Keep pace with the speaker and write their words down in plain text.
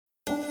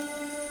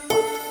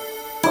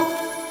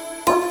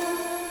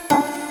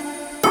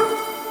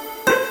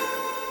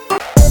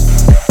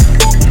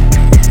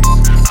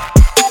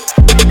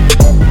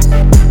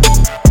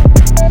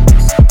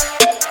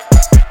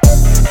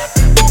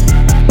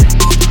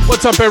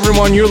What's up,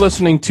 everyone? You're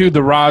listening to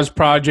the RAS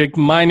Project.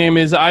 My name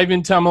is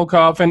Ivan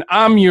Temelkov, and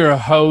I'm your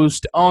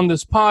host on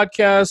this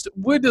podcast.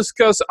 We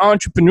discuss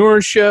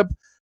entrepreneurship,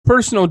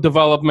 personal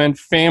development,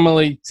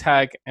 family,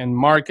 tech, and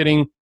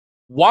marketing.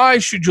 Why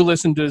should you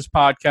listen to this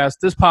podcast?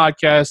 This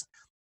podcast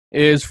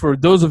is for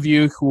those of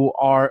you who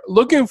are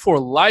looking for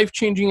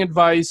life-changing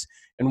advice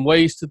and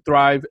ways to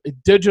thrive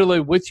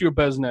digitally with your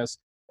business.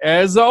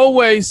 As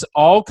always,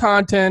 all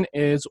content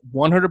is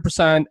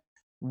 100%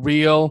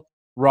 real,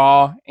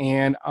 raw,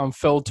 and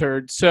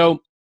unfiltered. So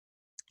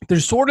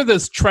there's sort of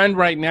this trend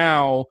right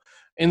now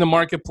in the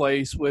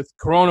marketplace with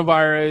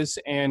coronavirus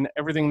and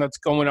everything that's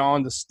going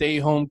on, the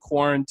stay-home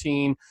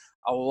quarantine.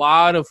 A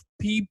lot of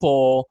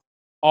people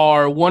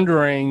are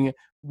wondering,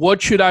 what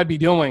should I be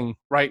doing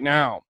right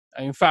now?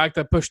 In fact,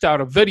 I pushed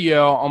out a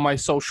video on my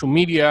social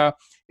media,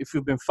 if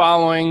you've been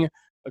following,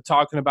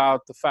 talking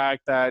about the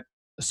fact that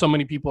so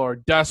many people are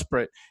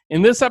desperate.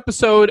 In this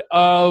episode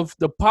of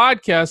the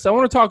podcast, I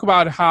want to talk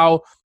about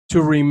how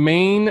to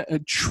remain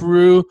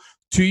true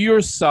to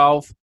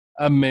yourself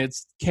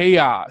amidst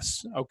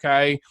chaos,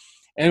 okay?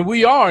 And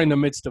we are in the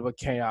midst of a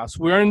chaos.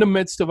 We're in the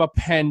midst of a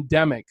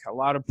pandemic. A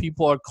lot of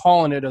people are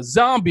calling it a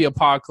zombie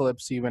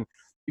apocalypse even.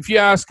 If you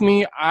ask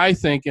me, I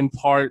think in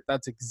part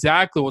that's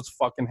exactly what's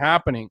fucking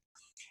happening.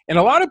 And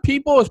a lot of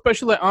people,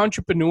 especially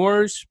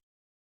entrepreneurs,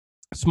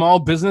 small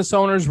business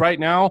owners right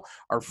now,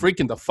 are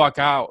freaking the fuck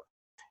out.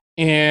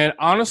 And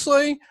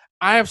honestly,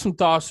 I have some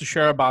thoughts to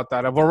share about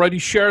that. I've already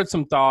shared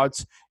some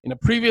thoughts in a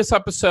previous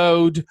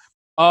episode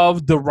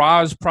of the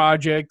RAS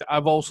Project.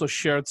 I've also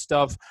shared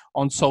stuff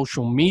on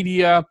social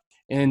media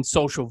and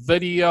social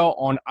video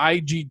on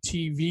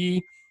IGTV.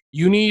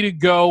 You need to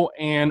go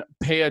and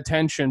pay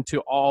attention to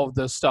all of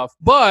this stuff.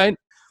 But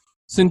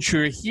since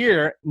you're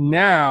here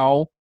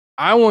now,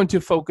 I want to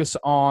focus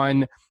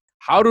on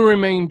how to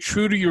remain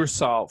true to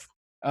yourself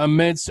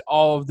amidst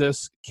all of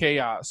this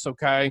chaos,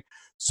 okay?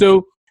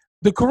 So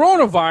the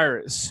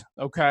coronavirus,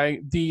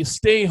 okay, the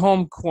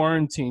stay-home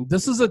quarantine,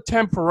 this is a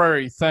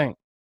temporary thing.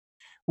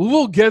 We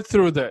will get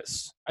through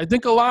this. I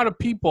think a lot of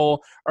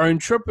people are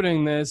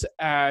interpreting this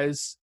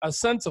as a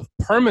sense of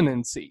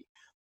permanency,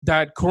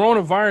 that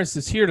coronavirus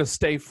is here to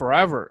stay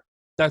forever,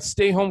 that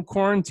stay-home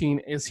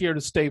quarantine is here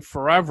to stay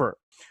forever.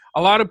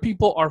 A lot of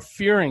people are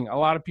fearing. A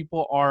lot of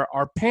people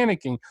are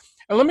panicking.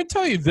 And let me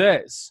tell you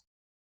this.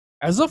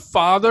 As a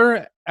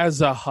father, as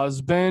a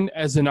husband,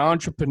 as an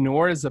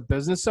entrepreneur, as a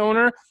business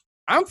owner,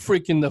 I'm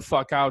freaking the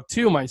fuck out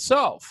too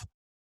myself.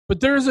 But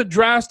there's a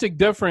drastic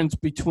difference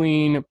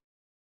between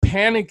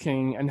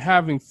panicking and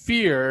having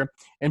fear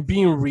and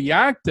being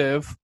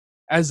reactive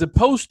as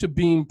opposed to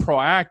being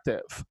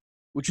proactive,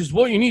 which is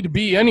what you need to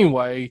be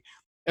anyway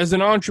as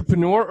an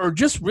entrepreneur or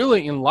just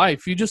really in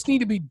life. You just need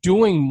to be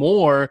doing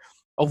more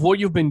of what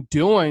you've been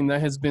doing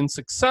that has been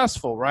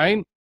successful,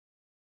 right?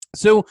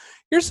 So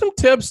here's some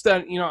tips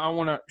that I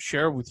want to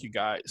share with you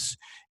guys.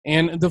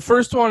 And the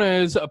first one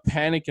is a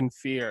panic and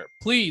fear.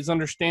 Please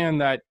understand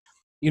that,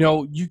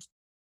 you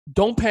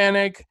don't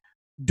panic,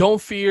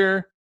 don't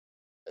fear.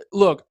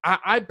 Look,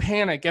 I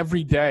panic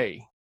every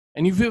day.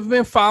 And if you've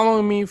been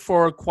following me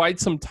for quite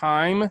some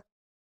time,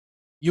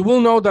 you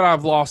will know that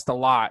I've lost a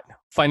lot.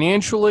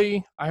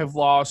 Financially, I have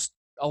lost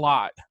a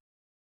lot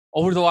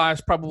over the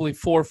last probably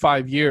 4 or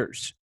 5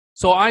 years.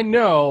 So I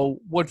know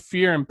what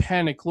fear and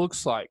panic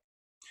looks like.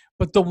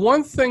 But the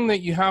one thing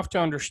that you have to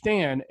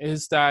understand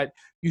is that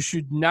you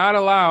should not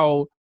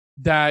allow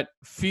that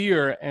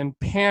fear and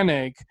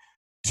panic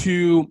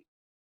to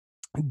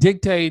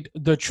dictate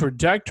the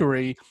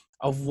trajectory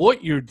of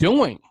what you're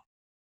doing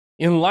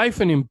in life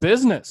and in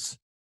business.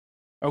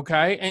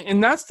 Okay?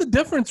 And that's the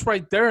difference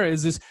right there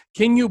is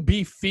can you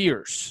be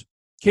fierce?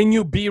 Can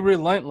you be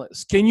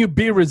relentless? Can you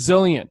be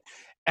resilient?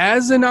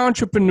 As an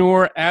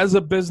entrepreneur, as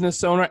a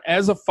business owner,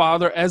 as a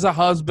father, as a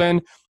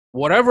husband,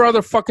 whatever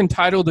other fucking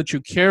title that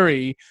you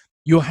carry,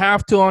 you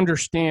have to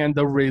understand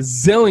the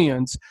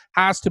resilience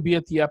has to be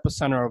at the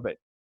epicenter of it.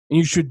 And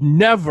you should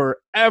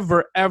never,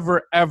 ever,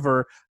 ever,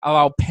 ever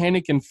allow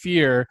panic and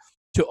fear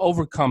to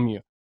overcome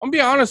you. I'm gonna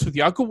be honest with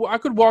you. I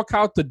could walk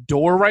out the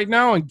door right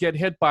now and get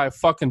hit by a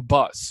fucking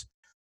bus.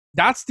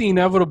 That's the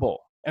inevitable.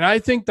 And I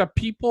think that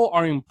people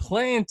are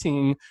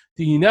implanting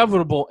the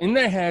inevitable in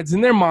their heads, in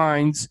their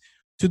minds,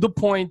 to the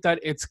point that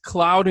it's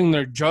clouding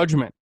their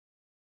judgment.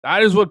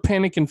 That is what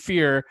panic and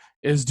fear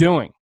is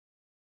doing.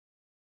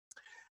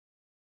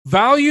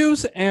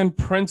 Values and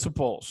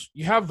principles.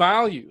 You have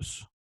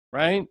values,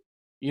 right?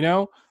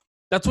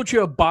 That's what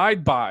you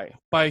abide by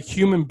a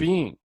human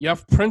being. You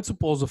have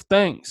principles of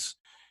things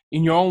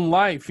in your own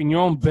life, in your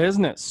own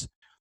business.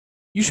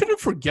 You shouldn't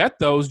forget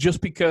those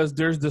just because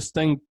there's this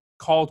thing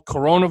called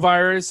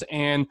coronavirus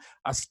and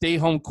a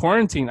stay-home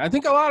quarantine. I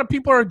think a lot of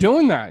people are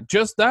doing that,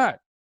 just that.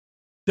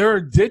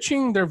 They're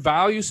ditching their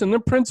values and their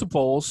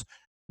principles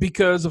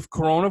because of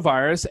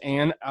coronavirus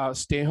and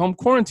stay-home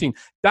quarantine.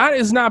 That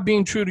is not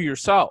being true to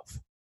yourself.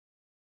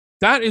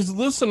 That is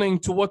listening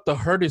to what the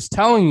herd is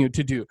telling you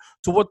to do,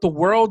 to what the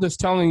world is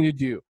telling you to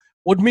do,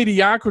 what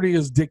mediocrity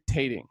is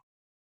dictating.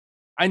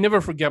 I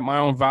never forget my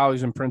own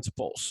values and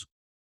principles.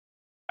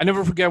 I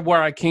never forget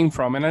where I came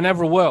from, and I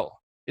never will.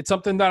 It's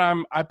something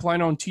that I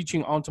plan on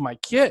teaching onto my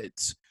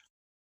kids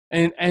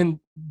and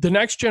the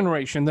next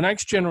generation,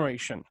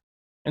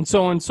 and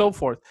so on and so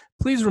forth.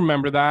 Please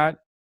remember that.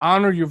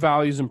 Honor your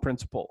values and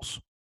principles.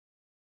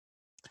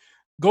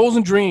 Goals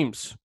and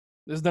dreams.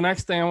 This is the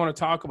next thing I want to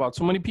talk about.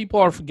 So many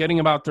people are forgetting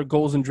about their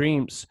goals and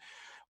dreams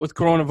with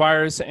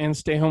coronavirus and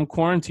stay-home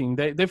quarantine.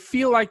 They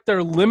feel like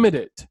they're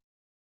limited.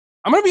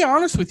 I'm going to be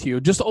honest with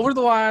you. Just over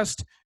the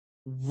last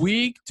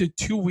week to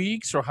 2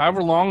 weeks or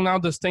however long now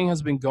this thing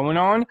has been going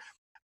on,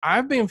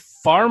 I've been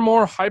far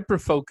more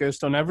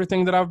hyper-focused on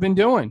everything that I've been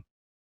doing.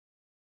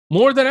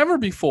 More than ever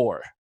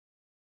before.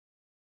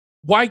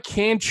 Why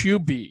can't you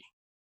be?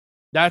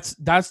 That's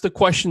the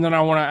question that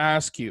I want to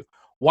ask you.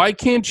 Why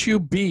can't you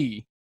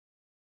be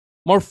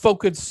more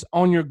focused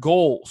on your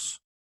goals,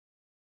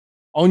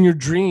 on your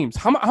dreams?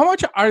 How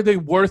much are they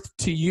worth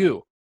to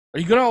you? Are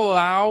you going to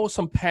allow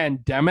some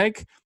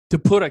pandemic to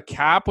put a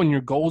cap on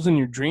your goals and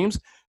your dreams?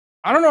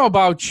 I don't know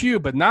about you,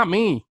 but not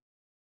me.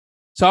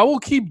 So I will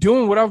keep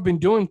doing what I've been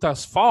doing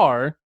thus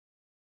far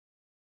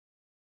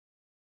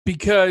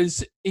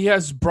because it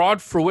has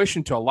brought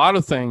fruition to a lot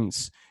of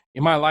things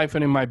in my life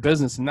and in my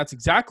business. And that's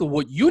exactly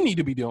what you need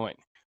to be doing,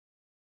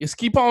 is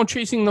keep on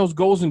chasing those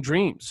goals and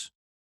dreams.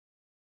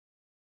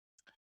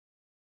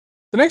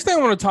 The next thing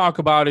I want to talk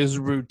about is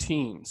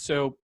routine.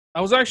 So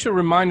I was actually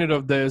reminded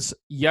of this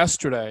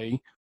yesterday.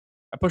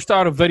 I pushed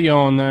out a video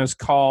on this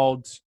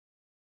called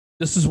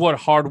 "This is what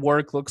hard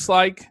work looks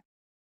like."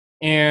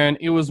 And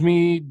it was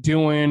me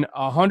doing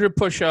 100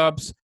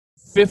 push-ups,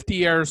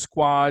 50 air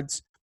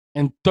squats,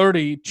 and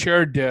 30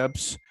 chair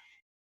dips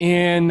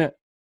in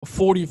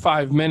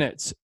 45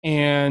 minutes.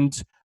 And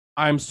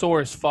I'm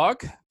sore as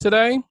fuck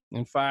today.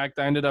 In fact,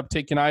 I ended up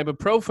taking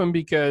ibuprofen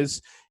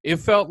because it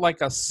felt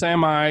like a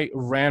semi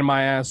ran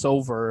my ass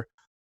over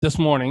this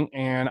morning.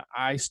 And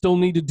I still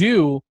need to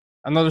do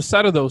another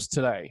set of those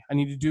today. I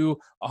need to do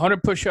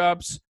 100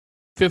 push-ups,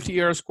 50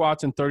 air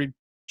squats, and 30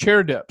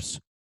 chair dips.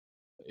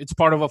 It's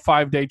part of a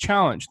 5-day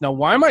challenge. Now,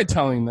 why am I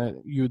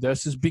telling you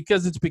this? Is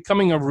because it's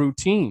becoming a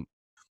routine.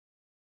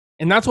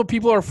 And that's what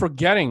people are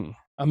forgetting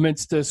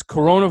amidst this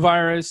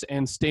coronavirus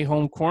and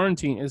stay-home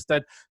quarantine, is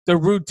that the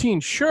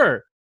routine,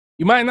 sure,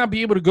 you might not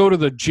be able to go to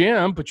the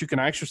gym, but you can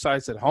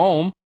exercise at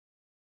home.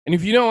 And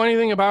if you know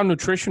anything about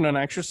nutrition and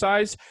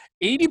exercise,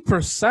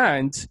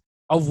 80%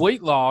 of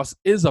weight loss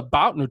is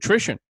about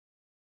nutrition.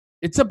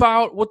 It's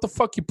about what the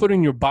fuck you put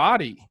in your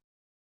body.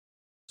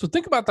 So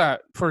think about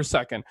that for a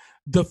second.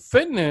 The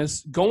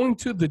fitness, going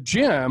to the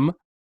gym,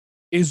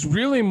 is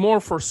really more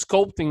for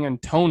sculpting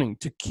and toning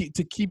to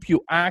keep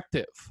you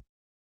active.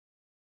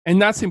 And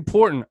that's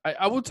important.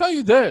 I will tell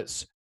you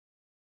this.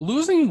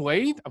 Losing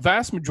weight, a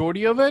vast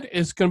majority of it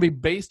is going to be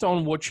based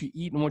on what you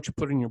eat and what you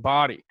put in your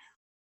body.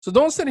 So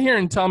don't sit here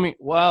and tell me,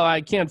 well,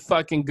 I can't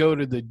fucking go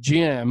to the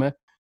gym,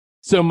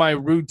 so my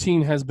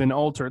routine has been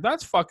altered.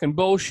 That's fucking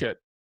bullshit.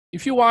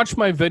 If you watch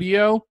my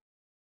video,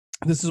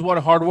 this is what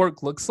hard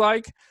work looks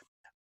like.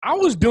 I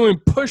was doing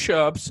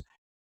push-ups,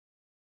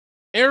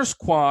 air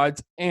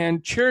squats,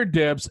 and chair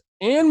dips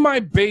in my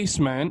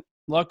basement.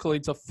 Luckily,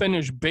 it's a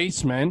finished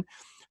basement,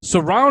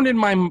 surrounded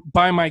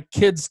by my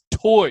kids'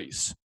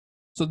 toys.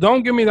 So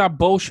don't give me that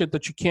bullshit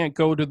that you can't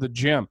go to the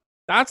gym.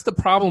 That's the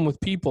problem with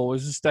people,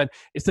 is just that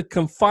it's the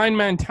confined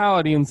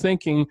mentality and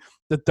thinking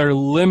that they're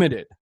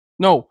limited.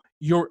 No,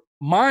 your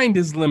mind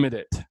is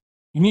limited.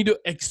 You need to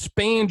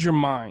expand your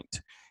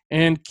mind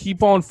and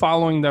keep on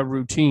following that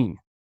routine.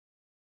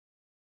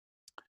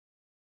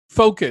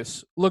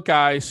 Focus. Look,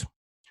 guys,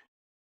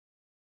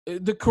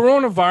 the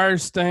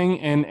coronavirus thing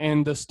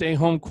and the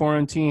stay-home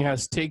quarantine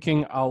has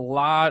taken a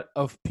lot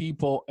of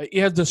people.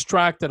 It has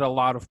distracted a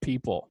lot of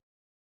people,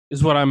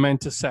 is what I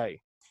meant to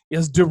say. It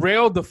has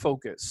derailed the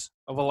focus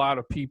of a lot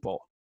of people.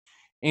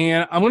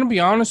 And I'm going to be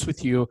honest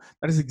with you,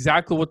 that is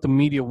exactly what the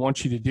media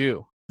wants you to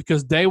do,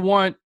 because they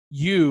want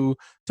you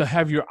to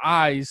have your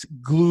eyes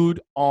glued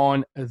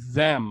on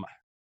them.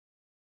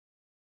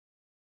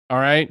 All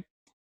right?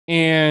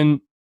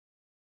 And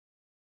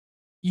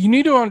you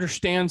need to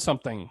understand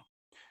something,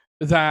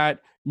 that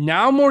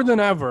now more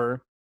than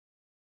ever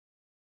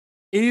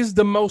is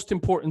the most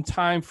important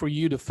time for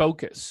you to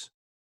focus.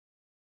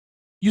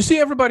 You see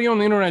everybody on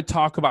the internet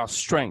talk about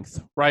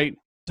strength, right?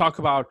 Talk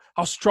about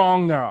how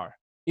strong they are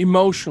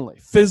emotionally,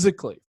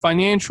 physically,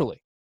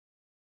 financially.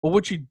 But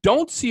what you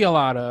don't see a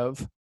lot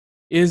of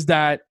is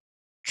that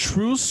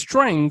true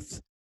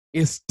strength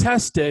is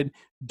tested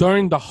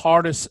during the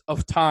hardest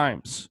of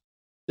times.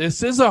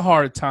 This is a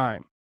hard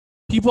time.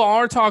 People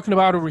are talking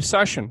about a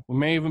recession. We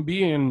may even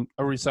be in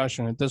a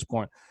recession at this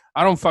point.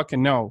 I don't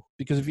fucking know.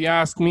 Because if you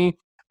ask me,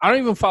 I don't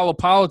even follow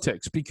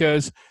politics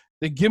because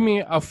they give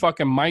me a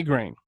fucking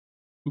migraine.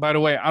 By the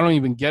way, I don't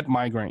even get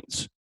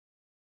migraines.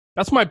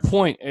 That's my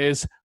point,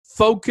 is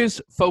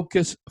focus,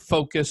 focus,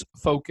 focus,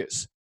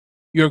 focus.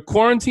 You're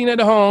quarantined at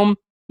home.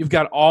 You've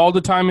got all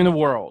the time in the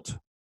world.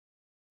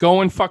 Go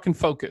and fucking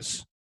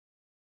focus.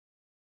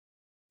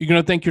 You're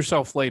going to thank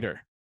yourself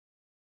later.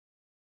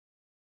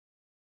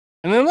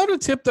 And another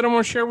tip that I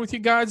want to share with you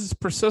guys is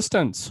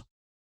persistence.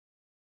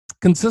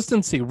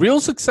 Consistency. Real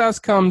success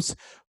comes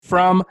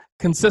from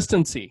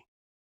consistency.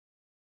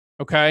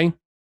 Okay?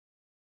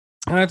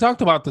 And I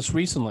talked about this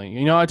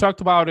recently. I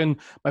talked about in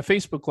my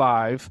Facebook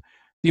Live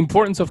the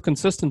importance of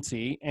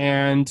consistency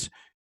and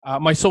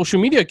my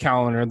social media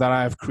calendar that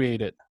I've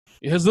created.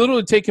 It has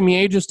literally taken me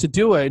ages to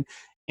do it.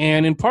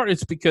 And in part,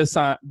 it's because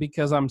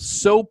I'm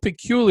so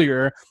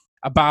peculiar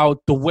about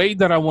the way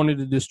that I wanted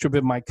to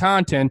distribute my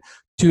content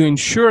to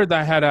ensure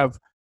that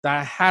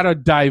I had a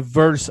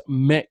diverse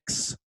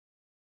mix.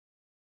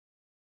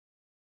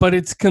 But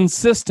it's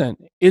consistent.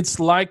 It's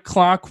like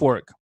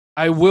clockwork.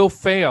 I will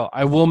fail.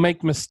 I will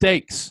make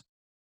mistakes.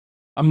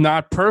 I'm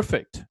not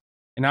perfect,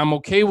 and I'm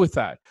okay with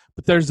that.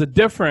 But there's a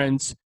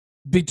difference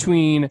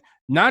between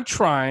not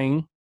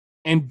trying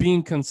and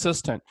being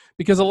consistent,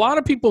 because a lot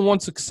of people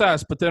want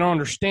success, but they don't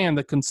understand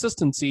that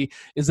consistency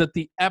is at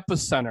the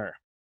epicenter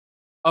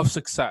of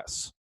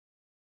success.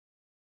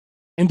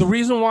 And the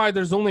reason why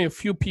there's only a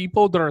few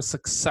people that are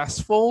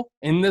successful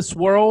in this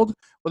world,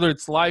 whether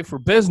it's life or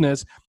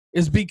business,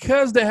 is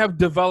because they have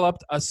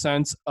developed a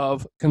sense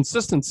of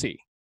consistency.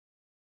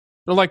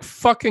 They're like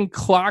fucking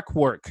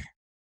clockwork.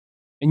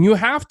 And you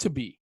have to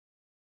be.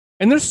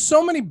 And there's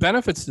so many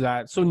benefits to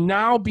that. So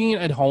now being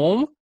at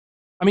home,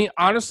 I mean,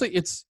 honestly,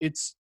 it's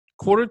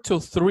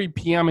 2:45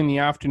 p.m. in the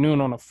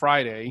afternoon on a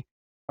Friday.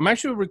 I'm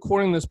actually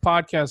recording this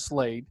podcast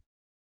late,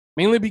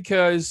 mainly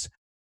because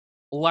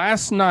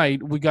last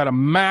night we got a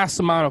mass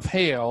amount of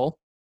hail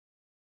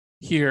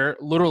here.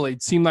 Literally,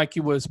 it seemed like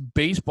it was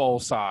baseball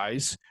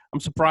size. I'm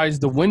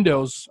surprised the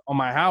windows on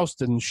my house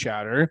didn't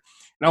shatter.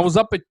 And I was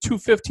up at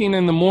 2:15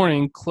 in the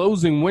morning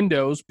closing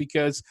windows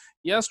because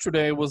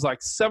yesterday was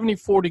like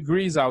 74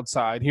 degrees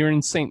outside here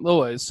in St.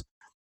 Louis.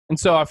 And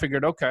so I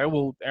figured, okay,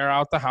 we'll air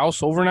out the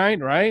house overnight,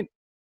 right?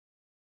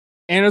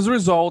 And as a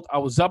result, I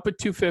was up at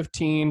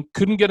 2:15,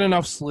 couldn't get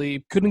enough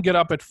sleep, couldn't get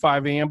up at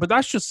 5 a.m. But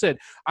that's just it.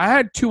 I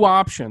had two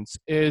options,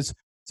 is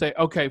say,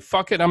 okay,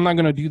 fuck it, I'm not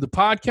going to do the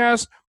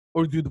podcast,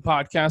 or do the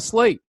podcast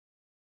late.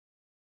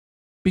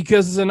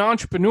 Because as an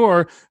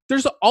entrepreneur,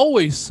 there's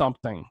always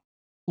something.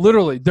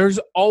 Literally, there's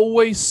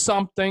always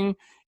something.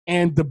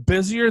 And the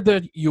busier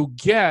that you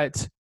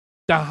get,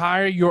 the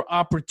higher your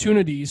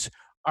opportunities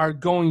are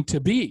going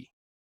to be.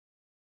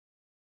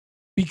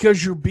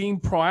 Because you're being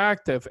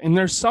proactive. And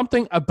there's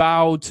something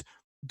about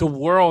the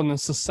world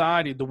and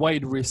society, the way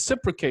it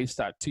reciprocates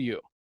that to you.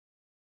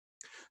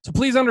 So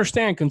please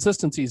understand,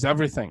 consistency is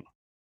everything.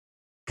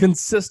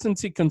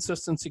 Consistency,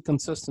 consistency,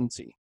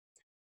 consistency.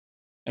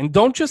 And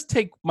don't just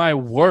take my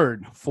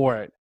word for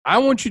it. I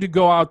want you to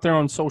go out there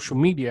on social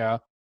media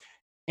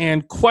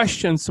and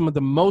question some of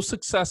the most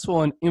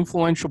successful and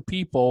influential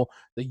people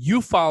that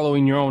you follow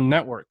in your own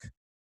network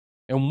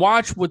and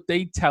watch what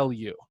they tell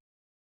you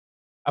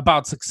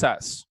about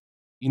success.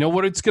 You know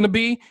what it's going to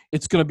be?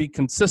 It's going to be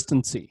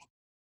consistency.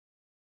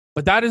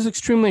 But that is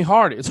extremely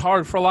hard. It's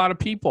hard for a lot of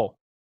people.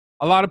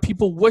 A lot of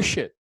people wish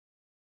it.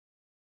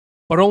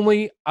 But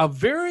only a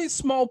very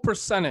small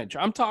percentage,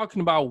 I'm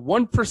talking about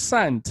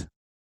 1%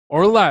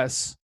 or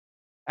less,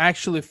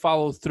 actually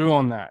follow through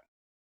on that.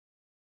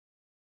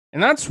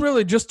 And that's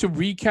really, just to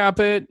recap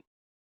it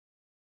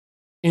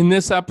in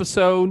this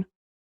episode,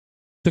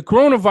 the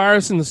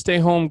coronavirus and the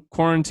stay-home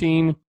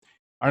quarantine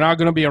are not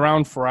going to be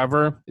around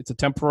forever. It's a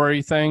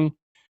temporary thing.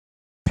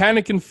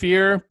 Panic and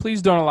fear,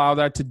 please don't allow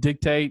that to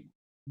dictate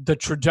the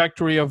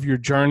trajectory of your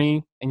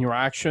journey and your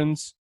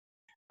actions.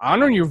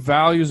 Honor your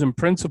values and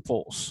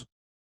principles.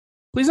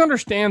 Please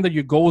understand that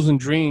your goals and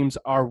dreams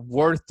are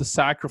worth the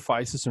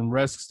sacrifices and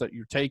risks that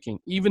you're taking,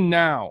 even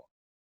now.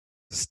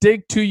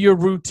 Stick to your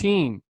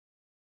routine.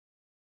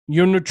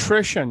 Your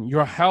nutrition,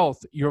 your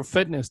health, your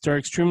fitness, they're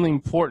extremely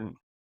important.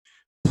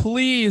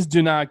 Please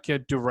do not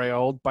get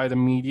derailed by the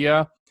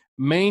media.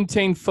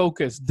 Maintain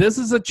focus. This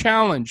is a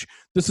challenge.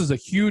 This is a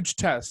huge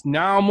test,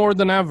 now more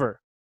than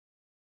ever.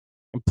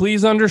 And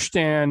please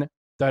understand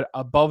that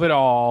above it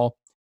all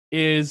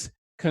is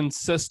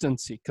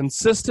consistency.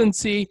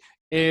 Consistency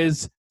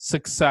is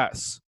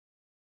success.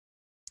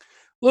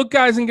 Look,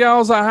 guys and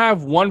gals, I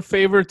have one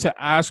favor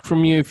to ask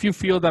from you. If you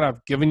feel that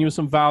I've given you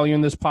some value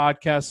in this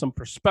podcast, some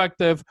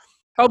perspective,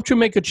 helped you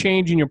make a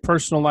change in your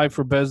personal life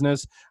or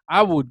business,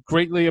 I would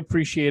greatly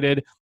appreciate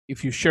it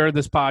if you share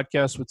this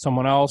podcast with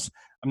someone else.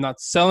 I'm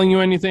not selling you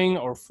anything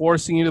or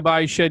forcing you to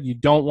buy shit you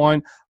don't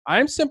want.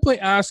 I'm simply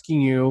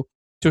asking you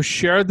to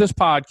share this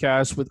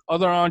podcast with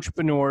other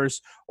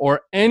entrepreneurs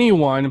or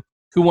anyone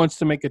who wants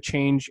to make a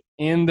change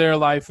in their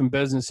life and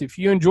business. If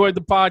you enjoyed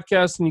the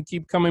podcast and you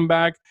keep coming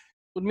back,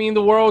 it would mean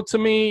the world to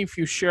me if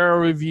you share a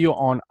review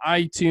on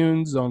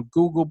iTunes, on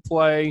Google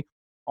Play,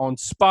 on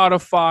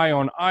Spotify,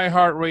 on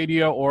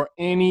iHeartRadio, or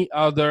any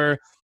other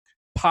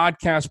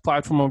podcast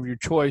platform of your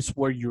choice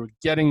where you're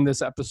getting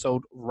this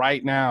episode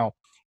right now.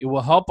 It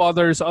will help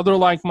others, other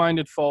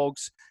like-minded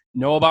folks,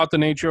 know about the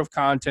nature of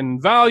content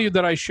and value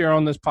that I share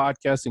on this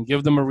podcast and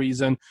give them a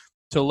reason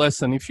to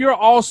listen. If you're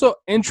also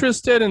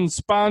interested in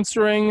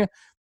sponsoring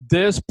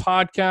this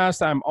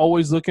podcast, I'm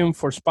always looking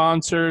for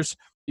sponsors.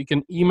 You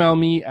can email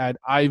me at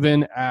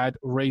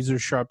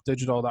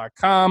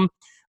ivan@razorsharpdigital.com.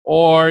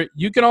 Or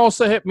you can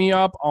also hit me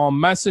up on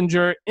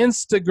Messenger,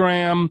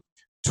 Instagram,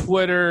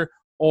 Twitter,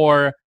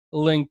 or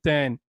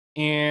LinkedIn.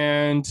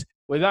 And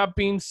with that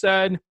being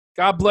said,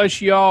 God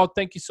bless you all.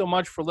 Thank you so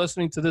much for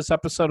listening to this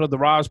episode of the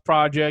RAS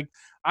Project.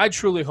 I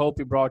truly hope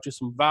it brought you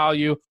some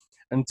value.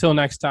 Until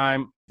next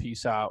time,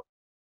 peace out.